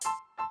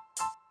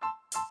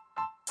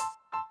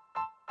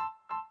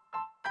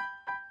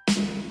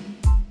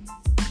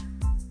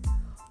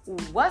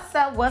What's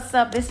up? What's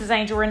up? This is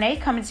Angel Renee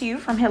coming to you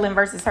from Healing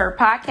vs. Her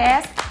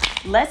podcast.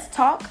 Let's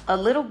talk a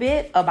little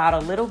bit about a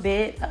little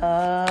bit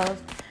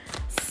of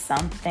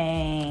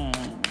something.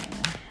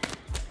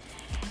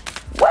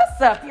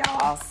 What's up,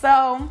 y'all?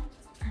 So,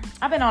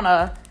 I've been on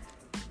a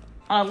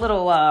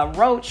little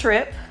road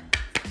trip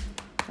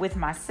with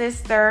my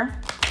sister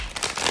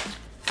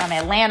from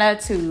Atlanta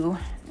to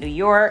New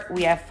York.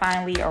 We have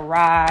finally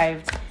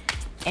arrived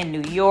in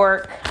New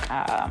York.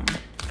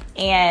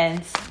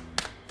 And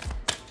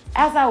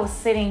as I was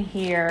sitting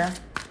here,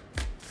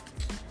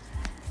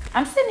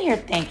 I'm sitting here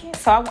thinking,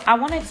 so I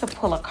wanted to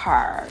pull a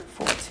card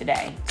for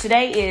today.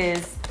 Today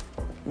is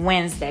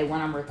Wednesday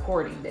when I'm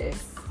recording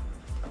this.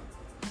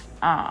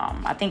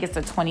 I think it's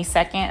the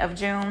 22nd of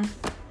June,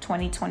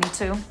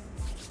 2022.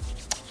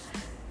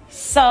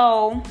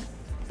 So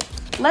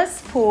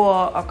let's pull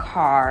a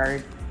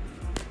card,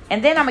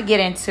 and then I'm going to get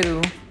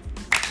into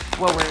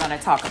what we're going to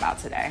talk about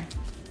today.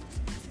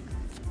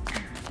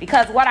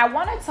 Because what I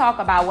want to talk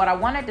about, what I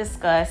want to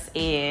discuss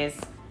is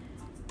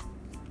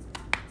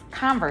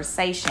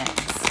conversations,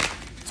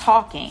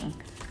 talking,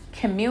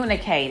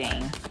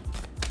 communicating.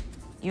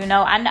 You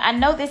know, I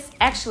know this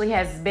actually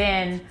has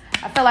been,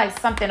 I feel like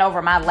something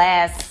over my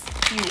last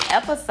few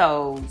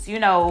episodes, you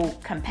know,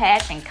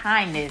 compassion,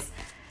 kindness,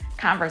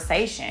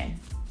 conversation.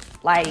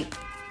 Like,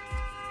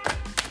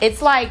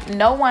 it's like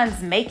no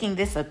one's making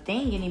this a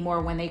thing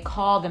anymore when they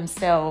call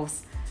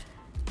themselves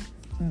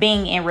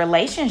being in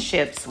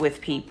relationships with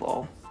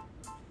people.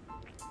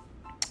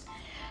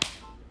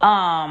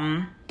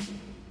 So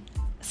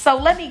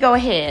let me go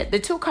ahead. The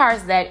two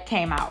cards that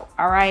came out,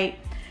 all right?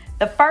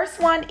 The first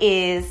one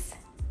is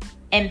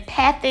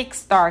empathic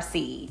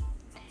starseed,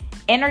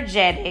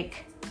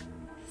 energetic,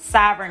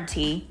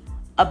 sovereignty,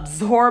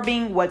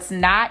 absorbing what's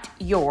not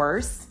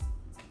yours.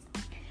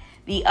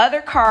 The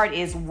other card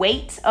is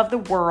weight of the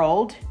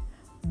world,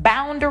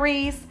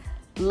 boundaries,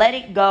 let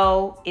it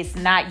go, it's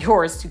not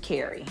yours to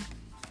carry.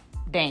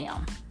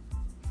 Damn.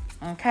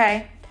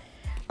 Okay.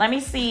 Let me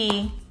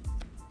see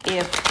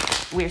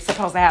if we're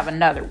supposed to have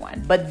another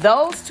one. But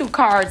those two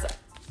cards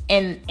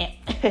on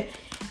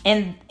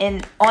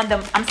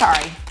them, I'm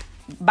sorry,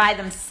 by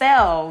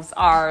themselves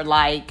are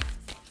like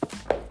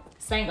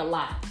saying a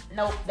lot.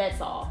 Nope, that's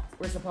all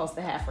we're supposed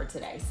to have for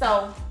today.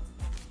 So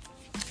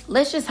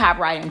let's just hop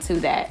right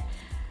into that.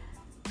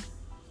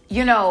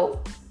 You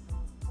know,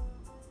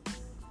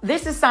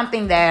 this is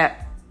something that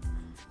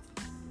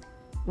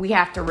we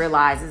have to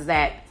realize, is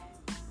that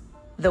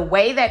the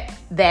way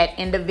that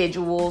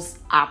individuals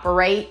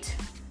operate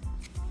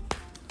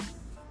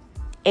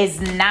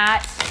is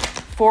not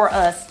for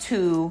us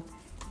to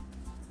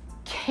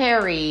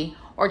carry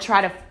or try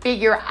to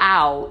figure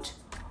out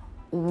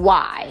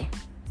why.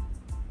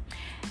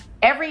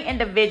 Every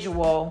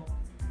individual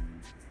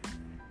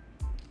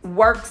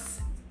works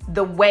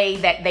the way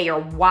that they are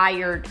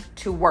wired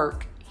to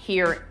work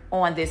here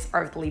on this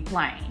earthly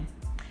plane.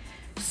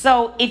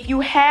 So if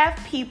you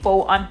have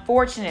people,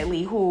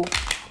 unfortunately, who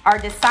are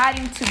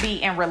deciding to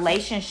be in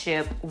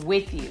relationship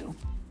with you,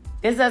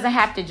 this doesn't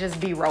have to just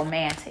be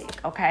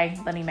romantic, okay?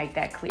 Let me make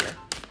that clear.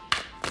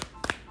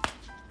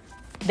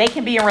 They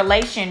can be in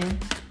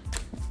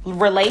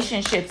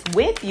relationships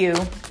with you,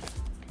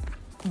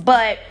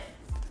 but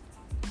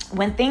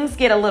when things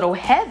get a little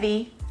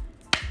heavy,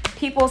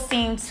 people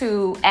seem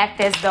to act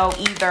as though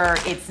either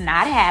it's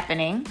not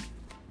happening,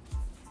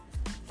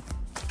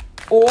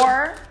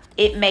 or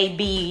it may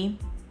be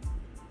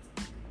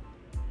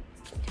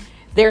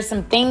there's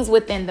some things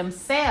within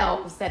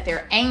themselves that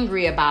they're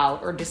angry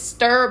about or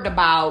disturbed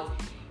about,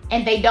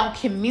 and they don't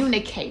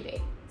communicate it.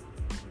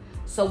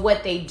 So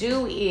what they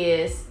do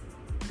is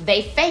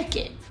they fake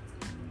it.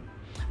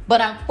 But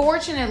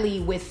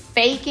unfortunately, with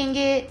faking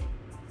it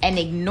and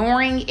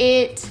ignoring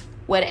it,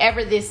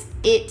 whatever this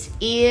it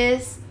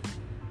is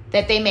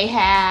that they may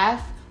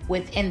have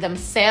within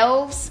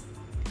themselves,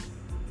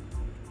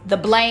 the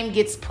blame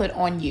gets put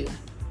on you.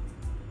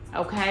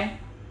 Okay?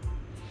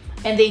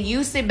 And then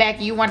you sit back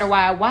and you wonder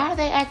why are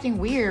they acting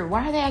weird?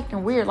 Why are they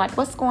acting weird? Like,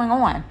 what's going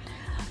on?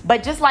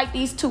 But just like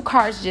these two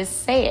cards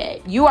just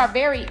said, you are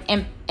very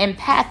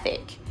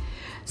empathic.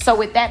 So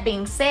with that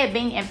being said,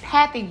 being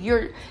empathic,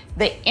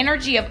 the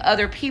energy of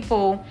other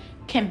people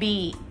can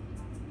be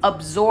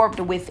absorbed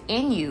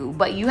within you,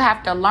 but you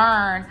have to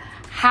learn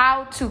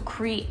how to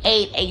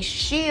create a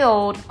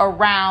shield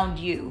around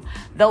you.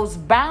 Those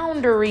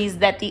boundaries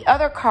that the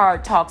other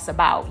card talks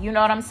about, you know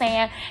what I'm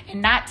saying?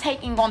 And not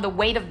taking on the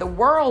weight of the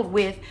world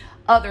with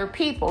other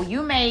people.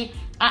 I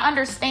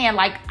understand,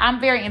 like,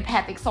 I'm very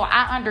empathic, so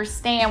I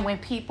understand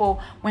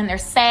when they're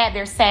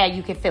sad,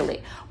 you can feel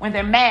it. When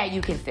they're mad,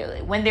 you can feel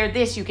it. When they're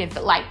this, you can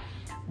feel like,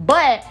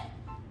 but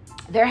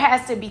there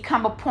has to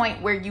become a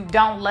point where you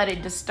don't let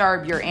it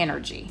disturb your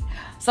energy.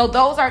 So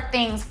those are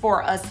things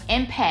for us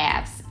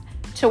empaths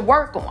to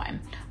work on,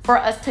 for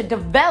us to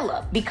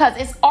develop, because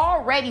it's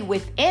already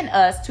within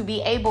us to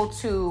be able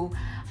to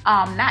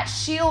not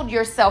shield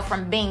yourself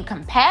from being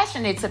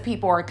compassionate to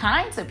people or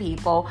kind to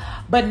people,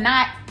 but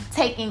not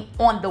taking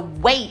on the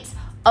weight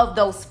of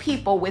those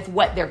people with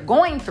what they're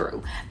going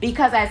through.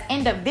 Because as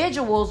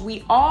individuals,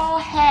 we all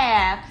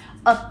have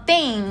a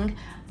thing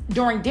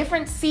during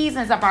different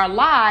seasons of our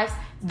lives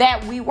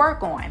that we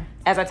work on.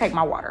 As I take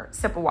my water,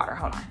 sip of water,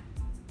 hold on.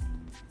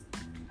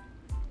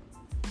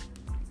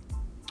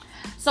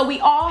 So we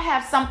all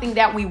have something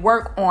that we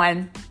work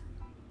on.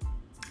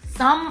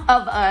 Some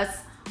of us,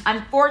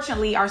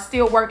 unfortunately, are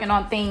still working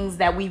on things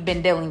that we've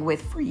been dealing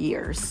with for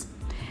years.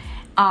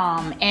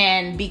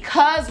 And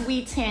because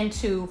we tend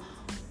to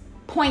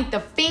point the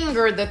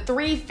finger, the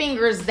three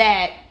fingers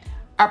that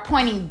are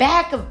pointing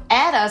back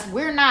at us,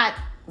 we're not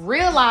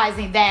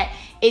realizing that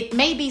it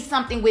may be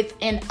something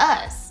within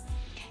us.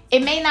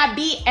 It may not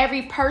be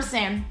every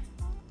person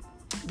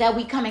that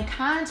we come in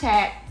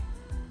contact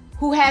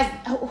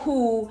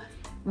who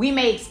we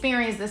may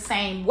experience the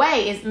same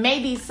way. It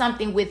may be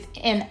something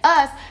within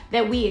us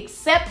that we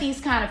accept these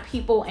kind of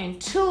people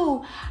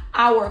into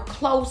our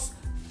close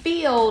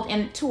field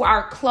and to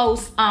our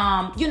close,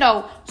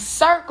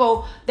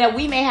 circle that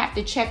we may have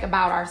to check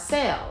about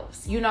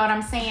ourselves. You know what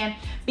I'm saying?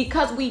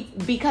 Because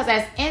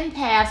as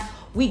empaths,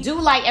 we do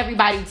like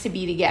everybody to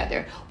be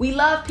together. We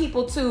love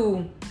people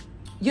to,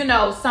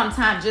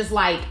 sometimes just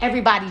like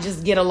everybody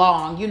just get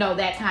along,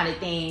 that kind of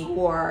thing.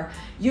 Or,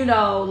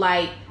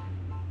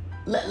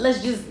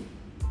 let's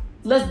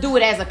do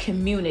it as a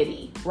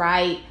community,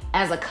 right?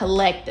 As a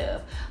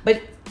collective.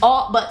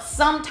 But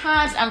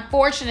sometimes,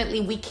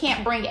 unfortunately, we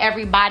can't bring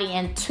everybody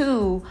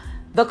into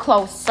the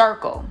close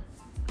circle,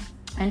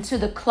 into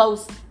the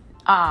close,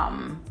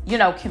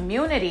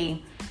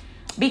 community,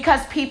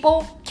 because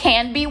people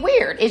can be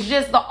weird. It's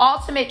just the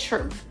ultimate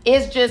truth.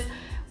 It's just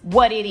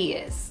what it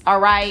is.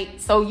 All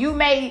right. So you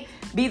may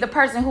be the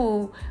person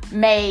who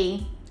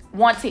may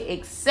want to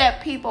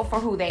accept people for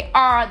who they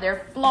are,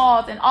 their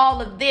flaws and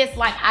all of this.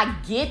 Like, I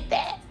get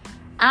that.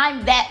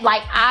 I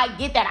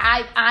get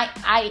that.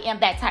 I am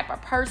that type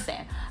of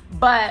person.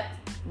 But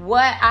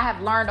what I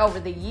have learned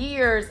over the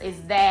years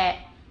is that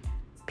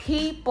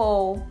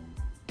people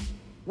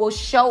will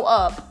show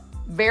up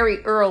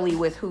very early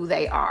with who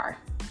they are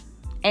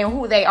and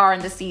who they are in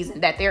the season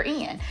that they're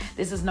in.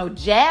 This is no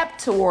jab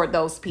toward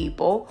those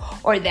people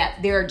or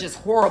that they're just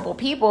horrible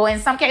people. In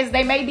some cases,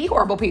 they may be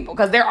horrible people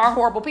because there are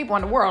horrible people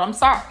in the world. I'm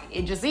sorry.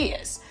 It just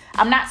is.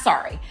 I'm not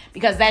sorry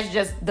because that's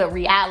just the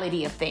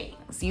reality of things.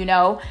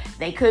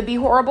 They could be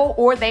horrible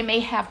or they may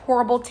have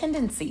horrible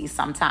tendencies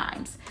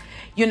sometimes,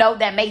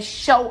 that may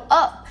show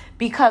up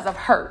because of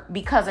hurt,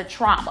 because of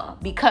trauma,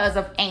 because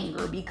of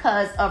anger,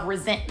 because of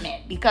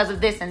resentment, because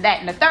of this and that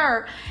and the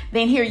third.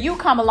 Then here you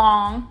come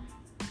along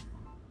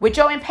with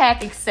your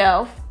empathic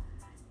self,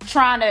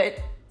 trying to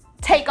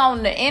take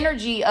on the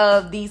energy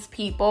of these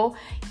people,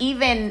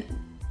 even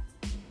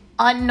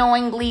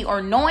unknowingly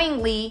or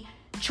knowingly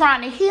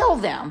trying to heal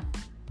them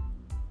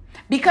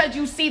because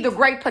you see the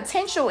great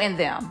potential in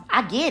them.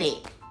 I get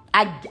it.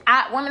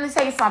 I want me to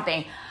say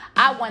something.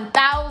 I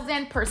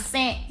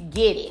 1000%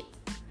 get it.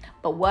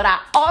 But what I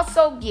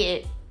also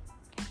get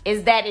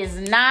is that is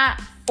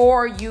not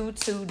for you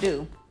to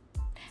do.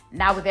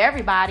 Not with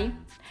everybody.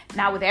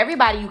 Not with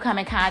everybody you come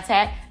in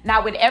contact.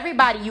 Not with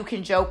everybody you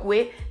can joke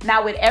with.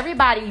 Not with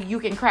everybody you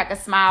can crack a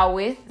smile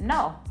with.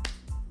 No,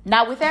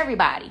 not with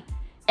everybody.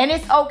 And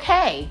it's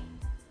okay.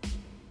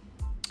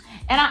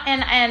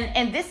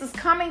 And this is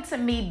coming to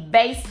me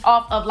based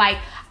off of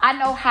I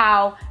know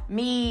how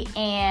me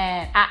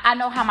and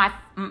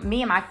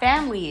my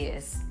family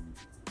is,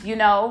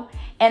 and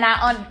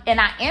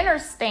I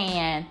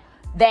understand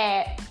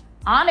that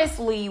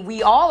honestly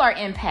we all are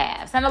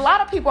empaths and a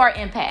lot of people are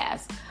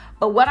empaths.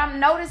 But what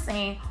I'm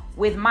noticing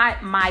with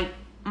my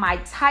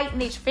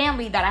tight-knit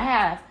family that I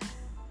have,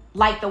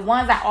 like the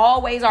ones that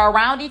always are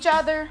around each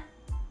other,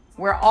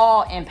 we're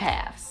all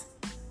empaths.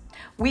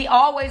 We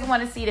always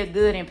want to see the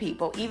good in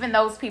people, even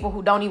those people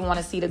who don't even want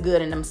to see the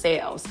good in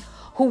themselves,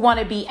 who want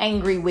to be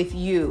angry with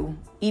you,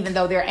 even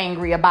though they're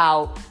angry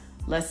about,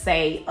 let's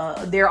say,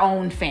 their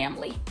own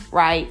family,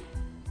 right?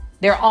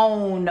 Their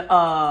own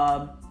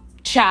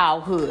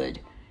childhood.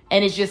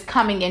 And it's just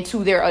coming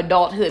into their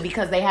adulthood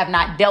because they have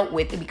not dealt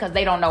with it, because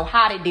they don't know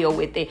how to deal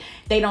with it.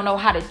 They don't know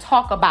how to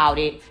talk about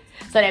it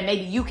so that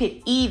maybe you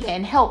could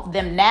even help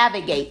them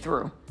navigate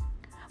through.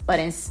 But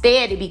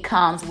instead, it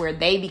becomes where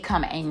they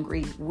become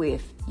angry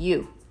with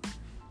you.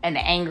 And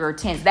the anger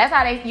tends. That's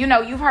how they,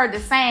 you've heard the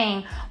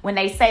saying when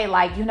they say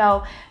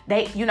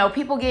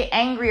people get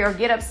angry or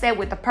get upset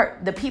with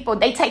the people.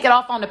 They take it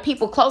off on the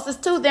people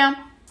closest to them,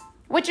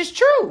 which is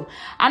true.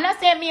 I'm not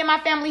saying me and my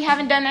family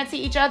haven't done that to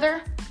each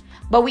other.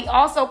 But we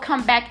also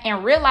come back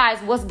and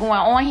realize what's going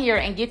on here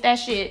and get that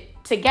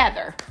shit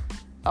together.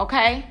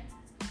 Okay?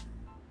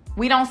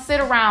 We don't sit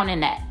around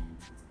in that.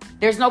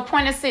 There's no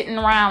point of sitting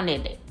around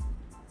in it.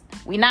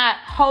 We're not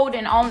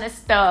holding on this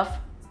stuff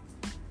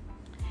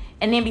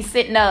and then be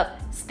sitting up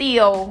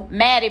still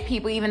mad at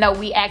people even though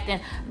we acting,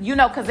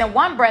 because in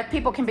one breath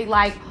people can be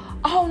like,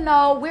 oh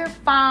no, we're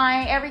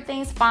fine.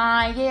 Everything's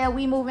fine. Yeah,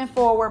 we moving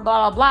forward,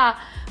 blah, blah, blah.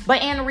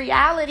 But in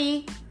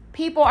reality,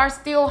 people are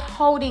still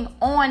holding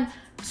on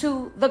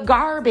to the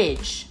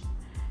garbage.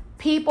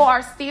 People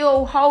are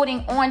still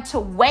holding on to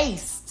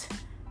waste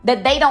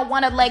that they don't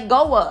want to let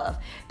go of.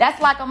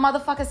 That's like a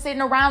motherfucker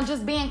sitting around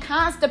just being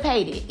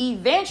constipated.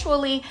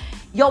 Eventually,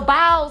 your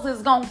bowels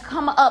is going to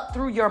come up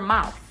through your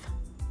mouth.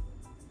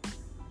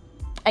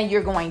 And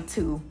you're going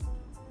to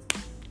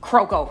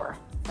croak over,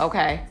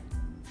 okay?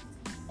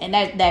 And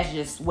that's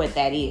just what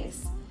that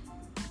is.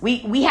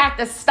 We have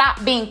to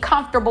stop being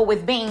comfortable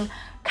with being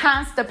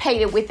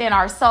constipated within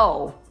our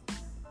soul.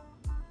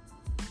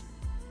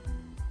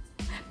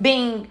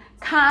 Being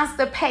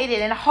constipated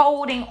and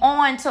holding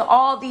on to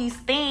all these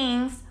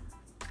things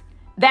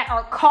that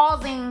are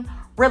causing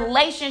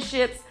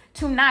relationships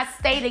to not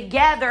stay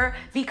together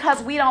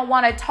because we don't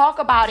want to talk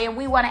about it and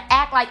we want to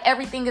act like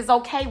everything is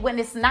okay when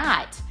it's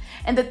not.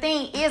 And the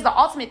thing is, the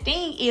ultimate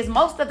thing is,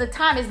 most of the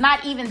time it's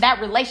not even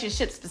that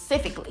relationship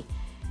specifically.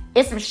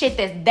 It's some shit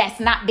that's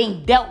not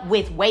being dealt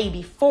with way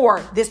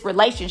before this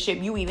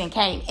relationship you even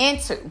came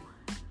into.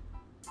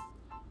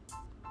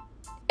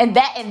 And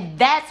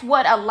that's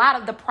what a lot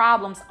of the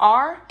problems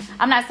are.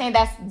 I'm not saying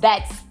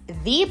that's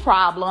the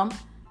problem,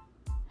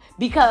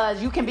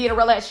 because you can be in a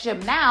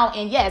relationship now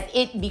and yes,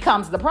 it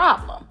becomes the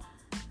problem.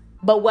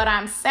 But what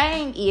I'm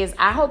saying is,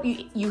 I hope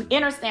you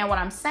understand what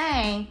I'm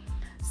saying.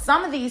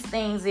 Some of these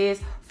things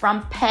is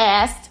from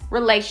past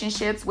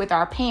relationships with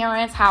our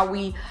parents, how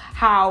we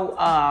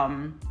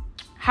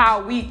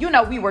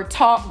we were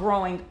taught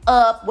growing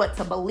up what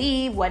to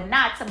believe, what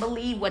not to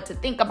believe, what to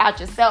think about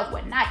yourself,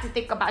 what not to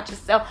think about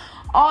yourself.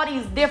 All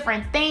these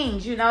different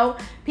things,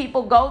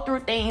 people go through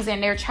things in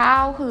their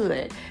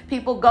childhood.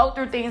 People go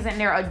through things in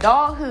their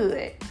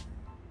adulthood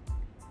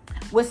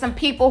with some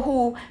people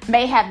who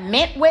may have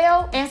meant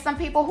well and some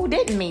people who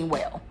didn't mean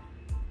well.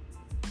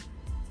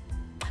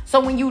 So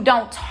when you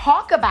don't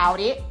talk about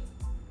it,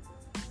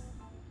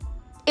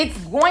 it's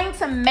going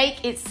to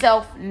make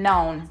itself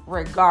known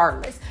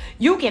regardless.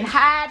 You can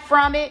hide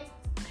from it.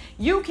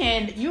 You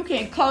can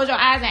close your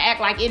eyes and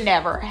act like it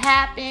never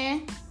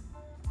happened.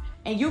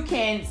 And you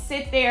can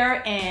sit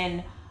there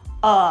and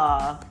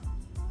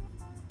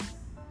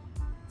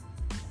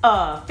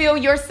fill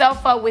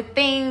yourself up with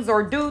things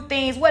or do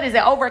things.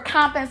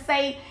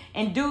 Overcompensate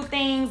and do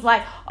things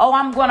like, oh,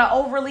 I'm going to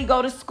overly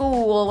go to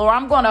school, or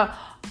I'm going to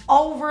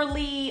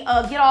overly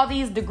get all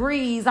these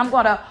degrees. I'm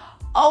going to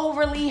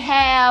overly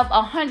have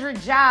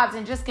 100 jobs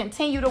and just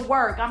continue to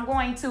work. I'm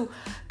going to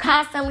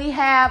constantly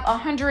have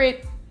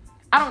 100,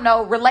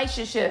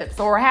 relationships,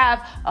 or have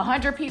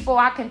 100 people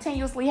I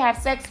continuously have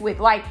sex with.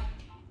 Like,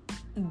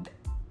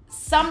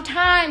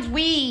 sometimes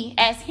we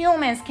as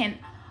humans can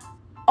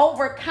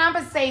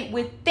overcompensate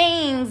with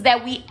things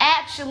that we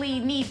actually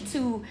need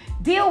to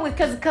deal with,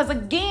 because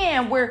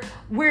again,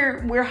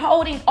 we're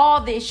holding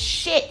all this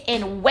shit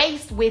and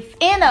waste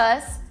within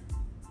us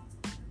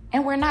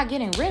and we're not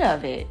getting rid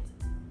of it.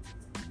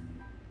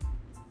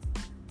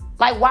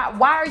 Like,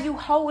 why are you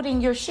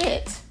holding your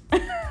shit?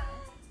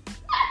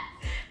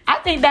 I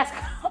think that's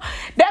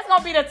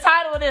gonna be the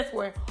title of this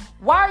one.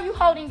 Why are you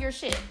holding your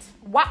shit?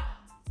 Why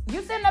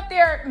you sitting up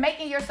there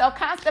making yourself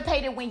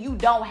constipated when you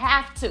don't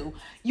have to?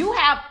 You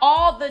have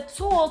all the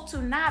tools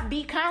to not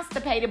be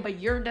constipated, but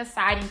you're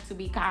deciding to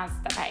be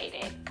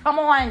constipated. Come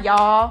on,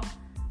 y'all.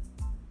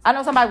 I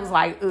know somebody was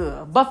like,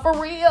 ugh, but for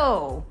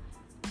real.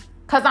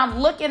 Because I'm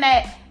looking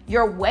at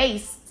your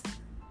waste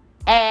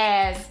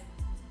as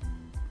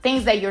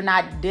things that you're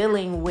not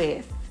dealing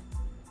with,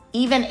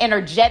 even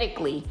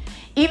energetically.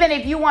 Even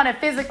if you want to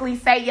physically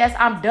say, yes,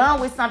 I'm done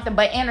with something,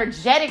 but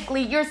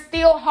energetically, you're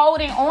still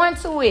holding on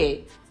to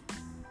it.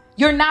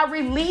 You're not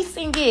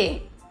releasing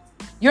it.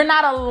 You're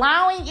not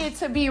allowing it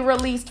to be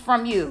released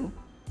from you.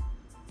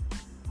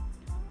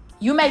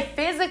 You may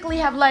physically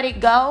have let it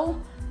go,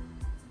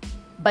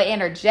 but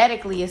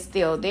energetically it's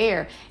still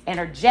there.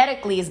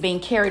 Energetically is being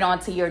carried on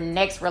to your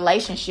next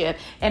relationship.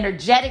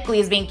 Energetically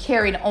is being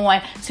carried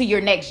on to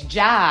your next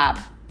job.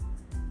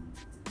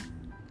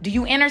 Do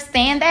you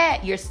understand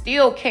that? You're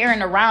still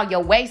carrying around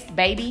your waste,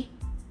 baby.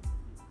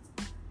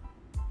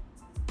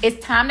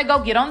 It's time to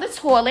go get on the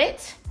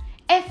toilet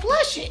and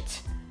flush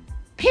it.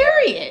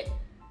 Period.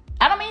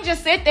 I don't mean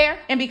just sit there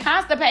and be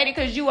constipated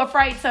because you're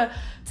afraid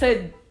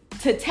to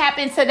tap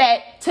into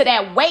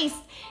that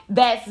waste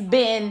that's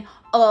been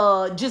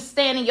just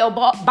staying in your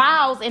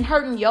bowels and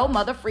hurting your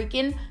mother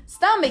freaking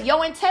stomach.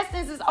 Your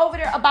intestines is over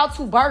there about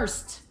to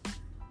burst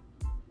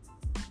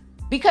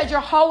because you're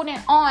holding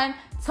on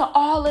to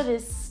all of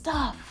this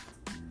stuff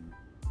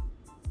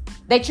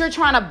that you're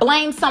trying to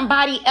blame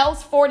somebody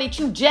else for that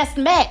you just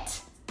met.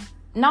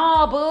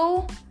 Nah,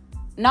 boo.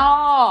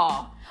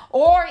 Nah.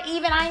 Or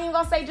even, I ain't even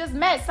gonna say just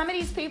met. Some of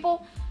these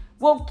people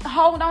will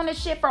hold on to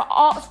shit for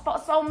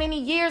so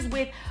many years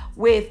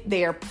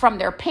from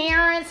their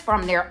parents,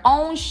 from their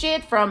own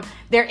shit, from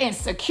their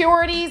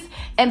insecurities.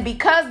 And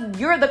because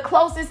you're the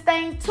closest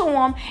thing to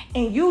them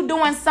and you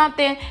doing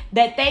something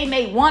that they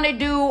may want to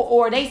do,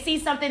 or they see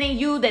something in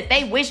you that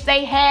they wish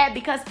they had,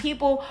 because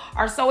people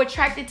are so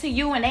attracted to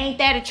you and they ain't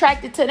that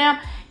attracted to them,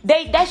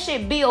 that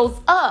shit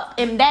builds up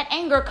and that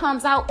anger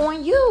comes out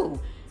on you.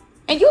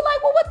 And you're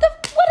like, well, what did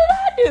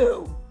I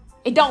do?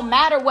 It don't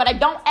matter what I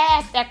don't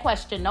ask that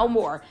question no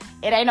more.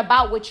 It ain't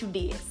about what you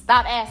did.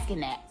 Stop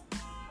asking that.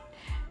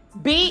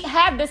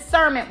 Have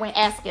discernment when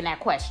asking that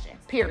question.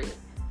 Period.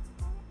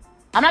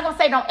 I'm not gonna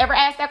say don't ever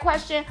ask that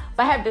question,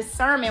 but have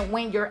discernment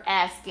when you're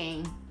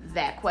asking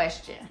that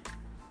question.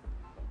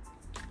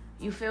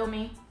 You feel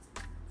me?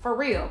 For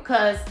real,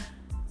 cause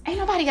ain't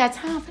nobody got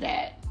time for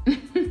that.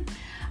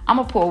 I'm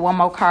gonna pull one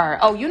more card.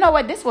 Oh, you know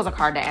what? This was a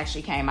card that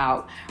actually came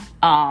out.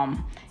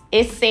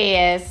 It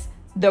says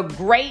the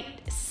great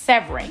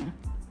severing,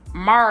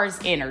 Mars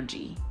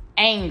energy,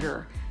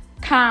 anger,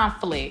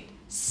 conflict,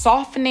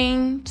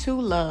 softening to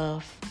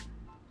love.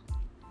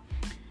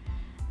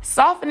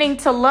 Softening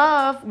to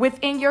love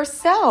within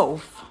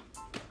yourself.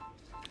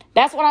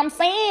 That's what I'm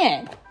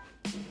saying.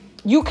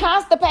 You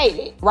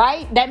constipated,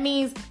 right? That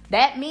means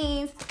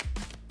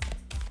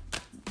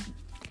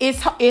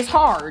it's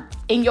hard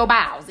in your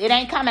bowels. It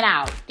ain't coming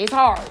out. It's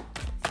hard.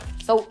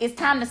 So it's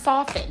time to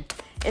soften.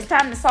 It's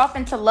time to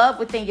soften to love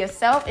within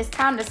yourself. It's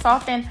time to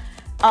soften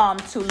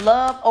to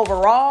love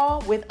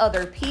overall with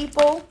other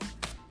people,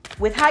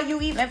 with how you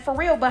even for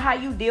real, but how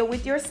you deal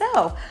with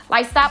yourself.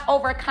 Like, stop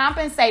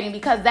overcompensating,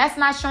 because that's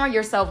not showing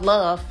yourself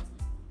love.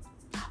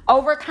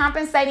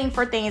 Overcompensating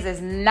for things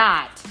is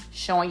not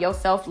showing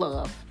yourself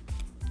love.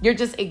 You're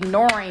just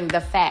ignoring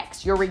the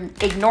facts. You're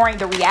ignoring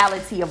the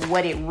reality of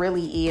what it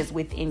really is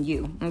within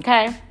you.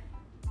 Okay?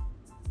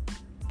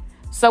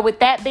 So with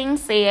that being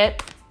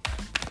said,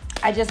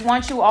 I just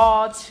want you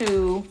all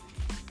to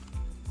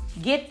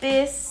get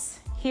this,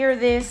 hear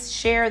this,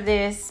 share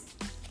this,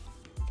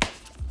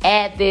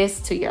 add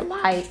this to your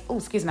life. Oh,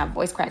 excuse me, my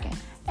voice cracking.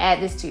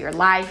 Add this to your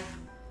life.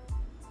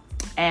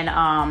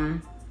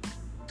 And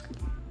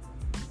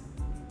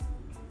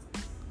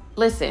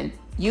listen,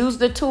 use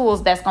the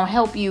tools that's going to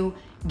help you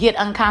get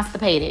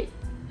unconstipated.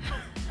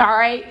 All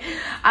right?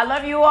 I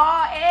love you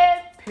all,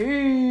 and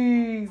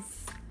peace.